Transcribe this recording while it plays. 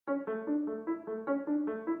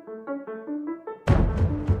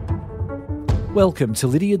Welcome to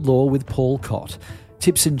Lydiard Law with Paul Cott.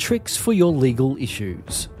 Tips and tricks for your legal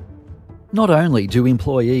issues. Not only do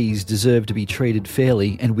employees deserve to be treated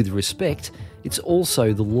fairly and with respect, it's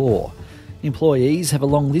also the law. Employees have a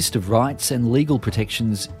long list of rights and legal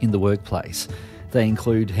protections in the workplace. They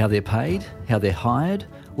include how they're paid, how they're hired,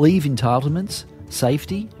 leave entitlements,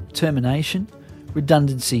 safety, termination,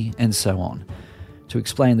 redundancy, and so on. To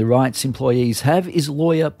explain the rights employees have is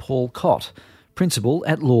lawyer Paul Cott, Principal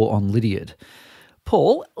at Law on Lydiard.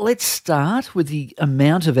 Paul, let's start with the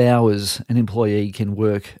amount of hours an employee can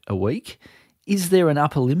work a week. Is there an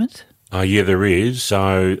upper limit? Yeah, there is.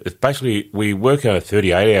 So it's basically, we work a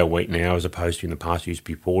 38-hour week now as opposed to in the past it used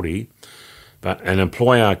to be 40. But an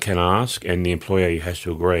employer can ask, and the employee has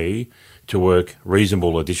to agree, to work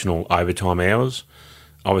reasonable additional overtime hours.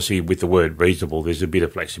 Obviously, with the word reasonable, there's a bit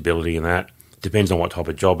of flexibility in that. Depends on what type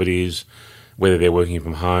of job it is, whether they're working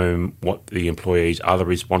from home, what the employee's other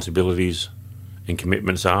responsibilities and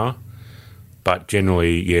commitments are. But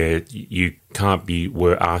generally, yeah, you can't be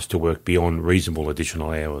asked to work beyond reasonable additional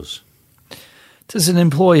hours. Does an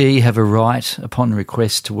employee have a right, upon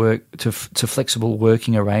request, to work to flexible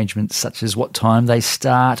working arrangements, such as what time they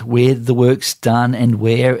start, where the work's done, and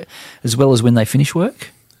where, as well as when they finish work?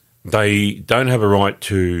 They don't have a right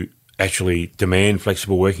to actually demand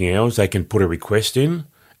flexible working hours. They can put a request in,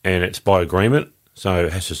 and it's by agreement, so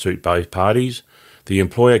it has to suit both parties. The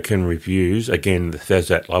employer can refuse, again, there's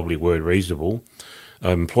that lovely word reasonable.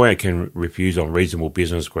 An employer can refuse on reasonable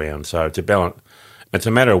business grounds. So it's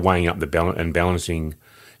a matter of weighing up the balance and balancing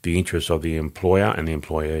the interests of the employer and the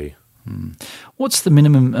employee. What's the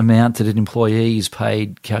minimum amount that an employee is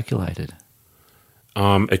paid calculated?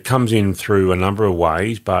 It comes in through a number of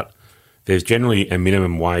ways, but there's generally a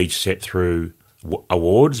minimum wage set through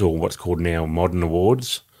awards, or what's called now modern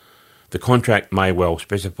awards. The contract may well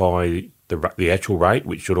specify the actual rate,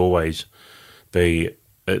 which should always be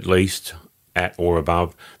at least at or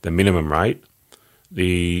above the minimum rate.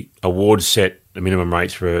 The awards set the minimum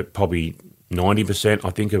rates for probably 90%,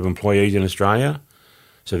 I think, of employees in Australia.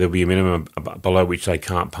 So there'll be a minimum below which they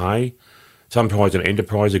can't pay. Sometimes an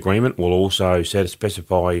enterprise agreement will also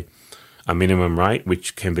specify a minimum rate,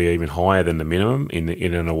 which can be even higher than the minimum in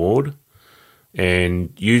an award.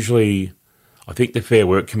 And usually, I think the Fair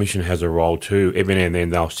Work Commission has a role too. Every now and then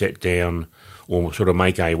they'll set down or sort of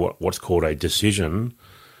make what's called a decision,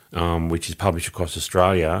 which is published across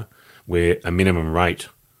Australia, where a minimum rate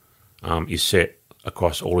is set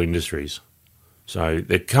across all industries. So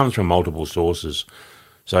it comes from multiple sources.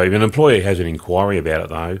 So if an employee has an inquiry about it,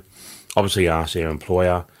 though, obviously ask their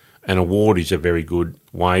employer. An award is a very good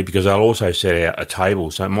way because they'll also set out a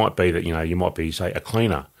table. So it might be that, you might be, say, a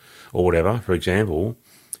cleaner or whatever, for example.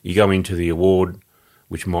 You go into the award,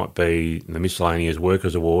 which might be the Miscellaneous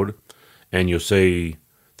Workers Award, and you'll see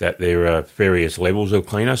that there are various levels of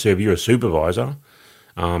cleaner. So if you're a supervisor,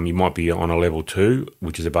 you might be on a level 2,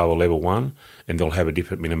 which is above a level 1, and they'll have a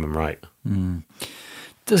different minimum rate.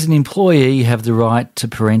 Does an employee have the right to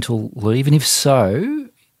parental leave? And if so,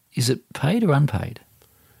 is it paid or unpaid?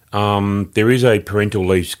 There is a parental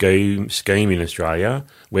leave scheme in Australia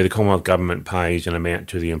where the Commonwealth Government pays an amount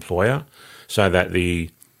to the employer so that the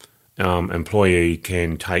employee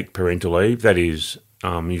can take parental leave. That is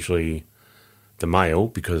usually the male,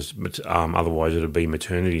 because otherwise it would be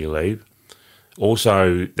maternity leave.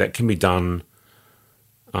 Also, that can be done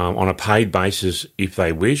on a paid basis if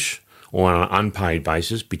they wish, or on an unpaid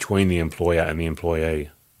basis between the employer and the employee.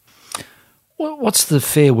 What's the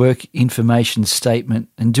Fair Work Information Statement,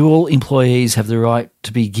 and do all employees have the right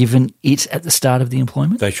to be given it at the start of the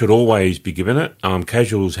employment? They should always be given it.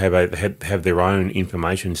 Casuals have their own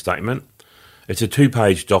information statement. It's a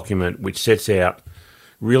 2-page document which sets out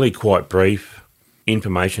really quite brief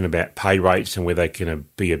information about pay rates and where they can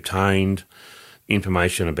be obtained,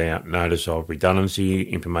 information about notice of redundancy,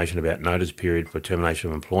 information about notice period for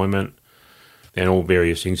termination of employment, and all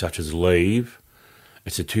various things such as leave.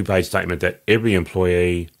 It's a 2-page statement that every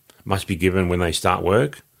employee must be given when they start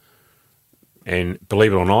work. And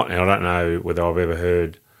believe it or not, and I don't know whether I've ever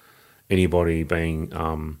heard anybody being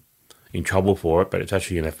in trouble for it, but it's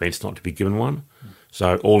actually an offence not to be given one.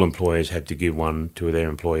 So all employers have to give one to their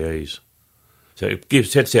employees. So it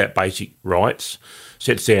sets out basic rights,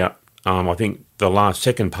 sets out, I think the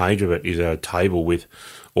second page of it is a table with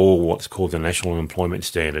all what's called the National Employment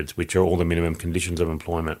Standards, which are all the minimum conditions of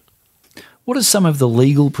employment. What are some of the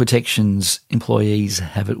legal protections employees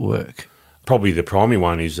have at work? Probably the primary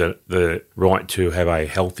one is the right to have a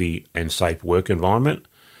healthy and safe work environment,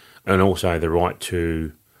 and also the right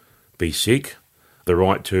to be sick, the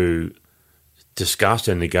right to discuss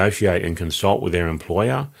and negotiate and consult with their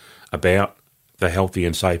employer about the healthy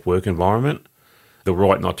and safe work environment, the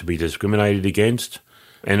right not to be discriminated against,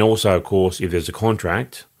 and also, of course, if there's a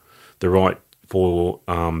contract, the right for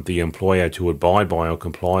the employer to abide by or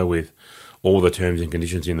comply with all the terms and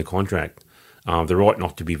conditions in the contract. The right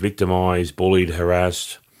not to be victimised, bullied,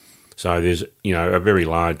 harassed. So there's, a very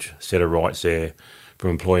large set of rights there for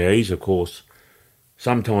employees. Of course,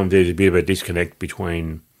 sometimes there's a bit of a disconnect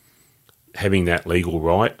between having that legal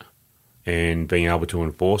right and being able to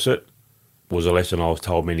enforce it. Was a lesson I was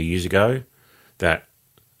told many years ago, that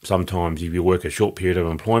sometimes if you work a short period of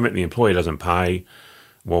employment, the employer doesn't pay,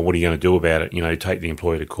 well, what are you going to do about it? Take the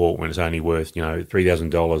employer to court when it's only worth,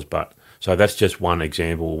 $3,000. But so that's just one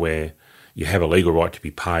example where you have a legal right to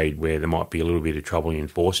be paid, where there might be a little bit of trouble in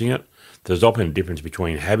enforcing it. There's often a difference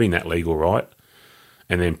between having that legal right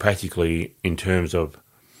and then practically, in terms of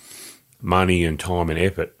money and time and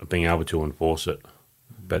effort, of being able to enforce it.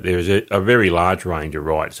 But there is a very large range of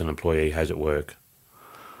rights an employee has at work.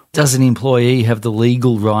 Does an employee have the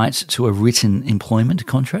legal right to a written employment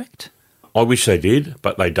contract? I wish they did,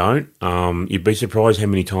 but they don't. You'd be surprised how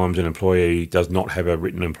many times an employee does not have a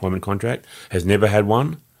written employment contract, has never had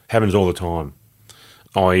one. Happens all the time.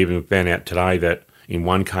 I even found out today that in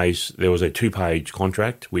one case there was a 2-page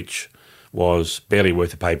contract which was barely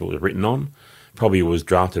worth the paper it was written on. Probably was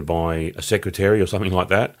drafted by a secretary or something like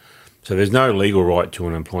that. So there's no legal right to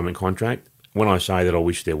an employment contract. When I say that I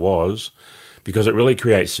wish there was, because it really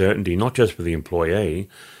creates certainty, not just for the employee,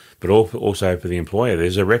 but also for the employer.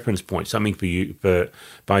 There's a reference point, something for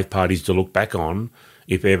both parties to look back on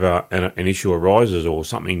if ever an issue arises, or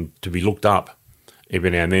something to be looked up every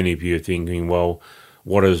now and then if you're thinking, well,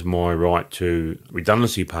 what is my right to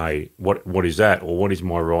redundancy pay? What is that? Or what is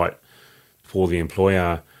my right for the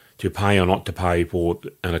employer to pay or not to pay for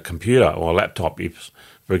a computer or a laptop if,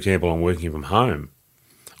 for example, I'm working from home?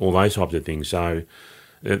 All those types of things. So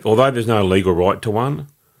although there's no legal right to one,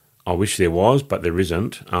 I wish there was, but there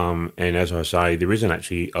isn't. And as I say, there isn't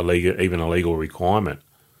actually even a legal requirement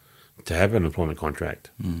to have an employment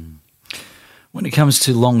contract. Mm. When it comes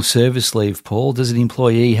to long service leave, Paul, does an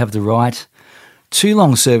employee have the right to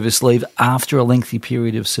long service leave after a lengthy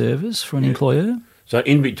period of service for an employer? So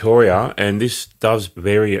in Victoria, and this does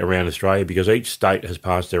vary around Australia because each state has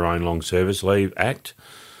passed their own Long Service Leave Act.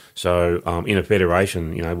 So in a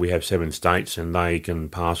federation, we have 7 states and they can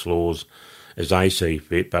pass laws as they see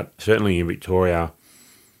fit. But certainly in Victoria,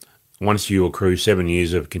 once you accrue 7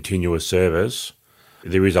 years of continuous service,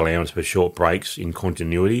 there is allowance for short breaks in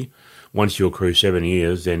continuity. Once you accrue 7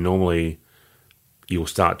 years, then normally you'll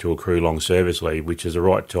start to accrue long service leave, which is a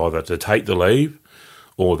right to either to take the leave,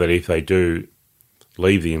 or that if they do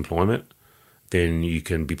leave the employment, then you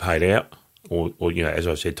can be paid out, or as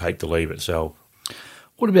I said, take the leave itself.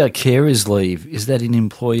 What about carers leave? Is that an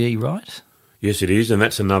employee right? Yes, it is, and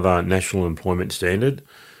that's another national employment standard,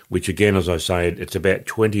 which again, as I said, it's about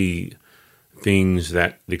 20 things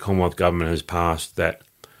that the Commonwealth Government has passed that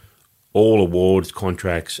all awards,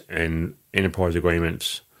 contracts and enterprise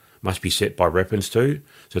agreements must be set by reference to.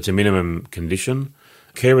 So it's a minimum condition.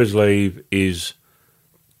 Carers leave is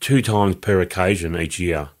 2 times per occasion each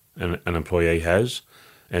year an employee has,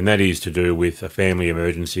 and that is to do with a family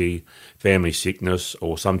emergency, family sickness,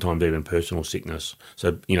 or sometimes even personal sickness.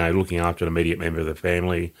 So, looking after an immediate member of the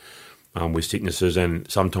family with sicknesses,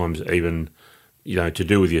 and sometimes even, to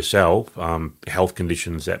do with yourself, health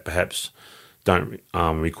conditions that perhaps don't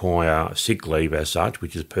require sick leave as such,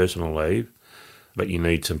 which is personal leave, but you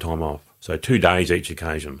need some time off. So 2 days each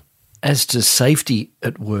occasion. As to safety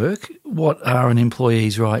at work, what are an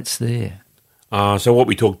employee's rights there? So what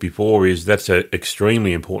we talked before is that's an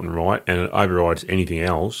extremely important right, and it overrides anything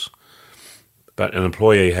else. But an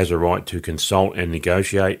employee has a right to consult and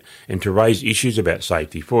negotiate and to raise issues about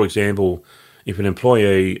safety. For example, if an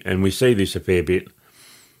employee, and we see this a fair bit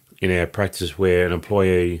in our practice, where an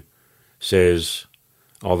employee says,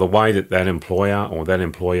 the way that employer or that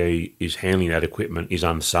employee is handling that equipment is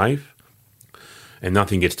unsafe, and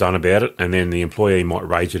nothing gets done about it, and then the employee might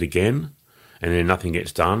raise it again, and then nothing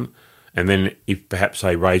gets done. And then if perhaps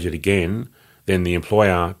they raise it again, then the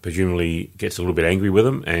employer presumably gets a little bit angry with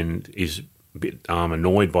them and is a bit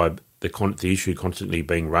annoyed by the issue constantly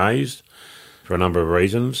being raised for a number of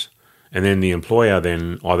reasons. And then the employer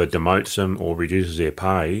then either demotes them or reduces their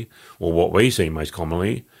pay, or what we see most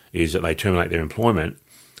commonly is that they terminate their employment,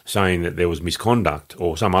 saying that there was misconduct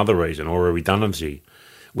or some other reason or a redundancy,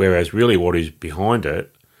 whereas really what is behind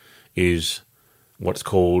it is what's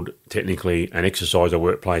called technically an exercise of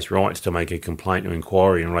workplace rights to make a complaint or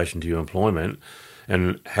inquiry in relation to your employment.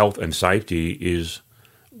 And health and safety is,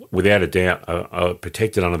 without a doubt,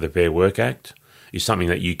 protected under the Fair Work Act, is something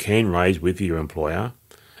that you can raise with your employer,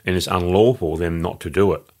 and it's unlawful then not to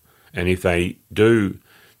do it. And if they do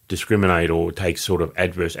discriminate or take sort of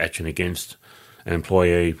adverse action against an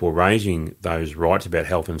employee for raising those rights about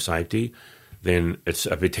health and safety, then it's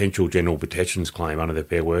a potential general protections claim under the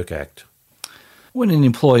Fair Work Act. When an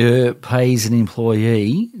employer pays an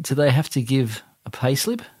employee, do they have to give a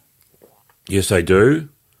payslip? Yes, they do.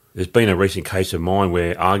 There's been a recent case of mine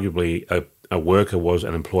where arguably a worker was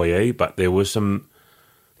an employee, but there were some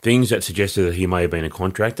things that suggested that he may have been a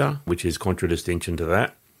contractor, which is contradistinction to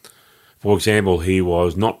that. For example, he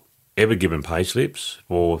was not ever given payslips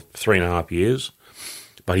for 3.5 years,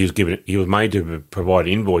 but he was made to provide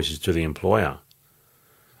invoices to the employer,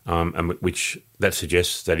 and which that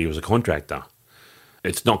suggests that he was a contractor.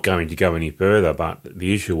 It's not going to go any further, but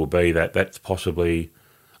the issue will be that that's possibly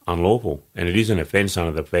unlawful, and it is an offence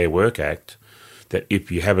under the Fair Work Act that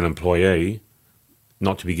if you have an employee,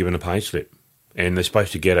 not to be given a payslip, and they're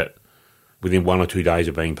supposed to get it within 1 or 2 days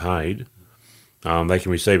of being paid. They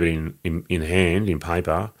can receive it in hand, in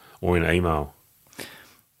paper, or in email.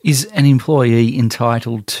 Is an employee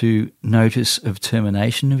entitled to notice of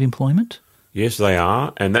termination of employment? Yes, they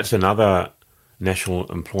are, and that's another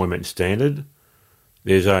national employment standard.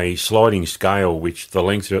 There's a sliding scale which the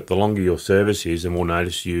longer your service is, the more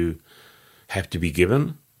notice you have to be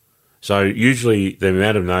given. So usually the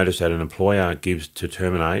amount of notice that an employer gives to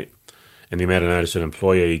terminate and the amount of notice an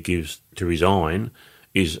employee gives to resign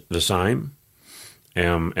is the same,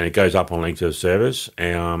 and it goes up on length of service.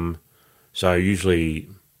 So usually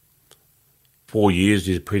 4 years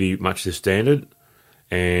is pretty much the standard,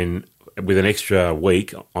 and with an extra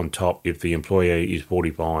week on top if the employee is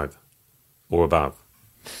 45 or above.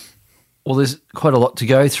 Well, there's quite a lot to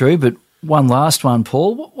go through, but one last one,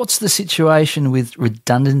 Paul. What's the situation with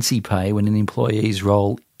redundancy pay when an employee's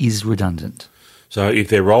role is redundant? So if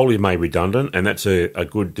their role is made redundant, and that's a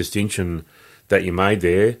good distinction that you made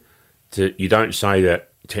there, you don't say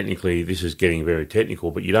that technically, this is getting very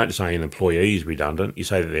technical, but you don't say an employee is redundant, you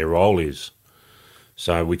say that their role is.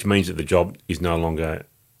 So which means that the job is no longer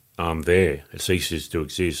there. It ceases to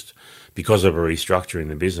exist because of a restructure in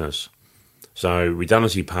the business. So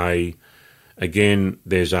redundancy pay, again,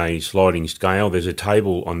 there's a sliding scale. There's a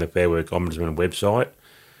table on the Fair Work Ombudsman website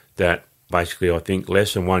that basically, I think,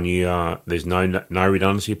 less than 1 year, there's no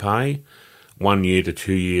redundancy pay. 1 year to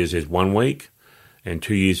 2 years, there's 1 week. And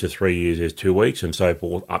 2 years to 3 years, there's 2 weeks, and so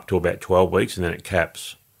forth, up to about 12 weeks, and then it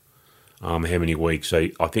caps how many weeks. So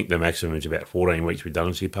I think the maximum is about 14 weeks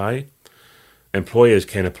redundancy pay. Employers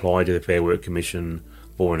can apply to the Fair Work Commission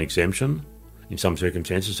for an exemption in some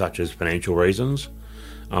circumstances, such as financial reasons.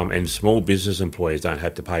 And small business employers don't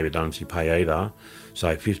have to pay redundancy pay either,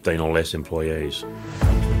 so 15 or less employees.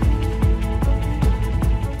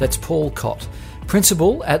 That's Paul Cott,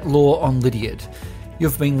 Principal at Law on Lydiard.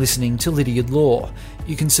 You've been listening to Lydiard Law.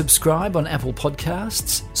 You can subscribe on Apple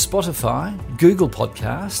Podcasts, Spotify, Google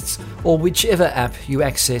Podcasts, or whichever app you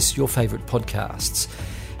access your favourite podcasts.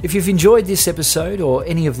 If you've enjoyed this episode or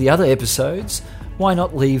any of the other episodes, why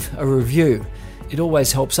not leave a review? It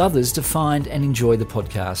always helps others to find and enjoy the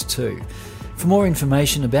podcast too. For more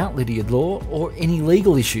information about Lydiard Law or any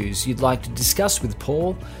legal issues you'd like to discuss with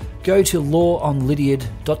Paul, go to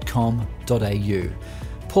lawonlydiard.com.au.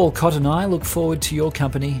 Paul Cott and I look forward to your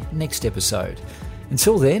company next episode.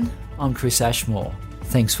 Until then, I'm Chris Ashmore.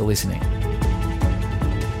 Thanks for listening.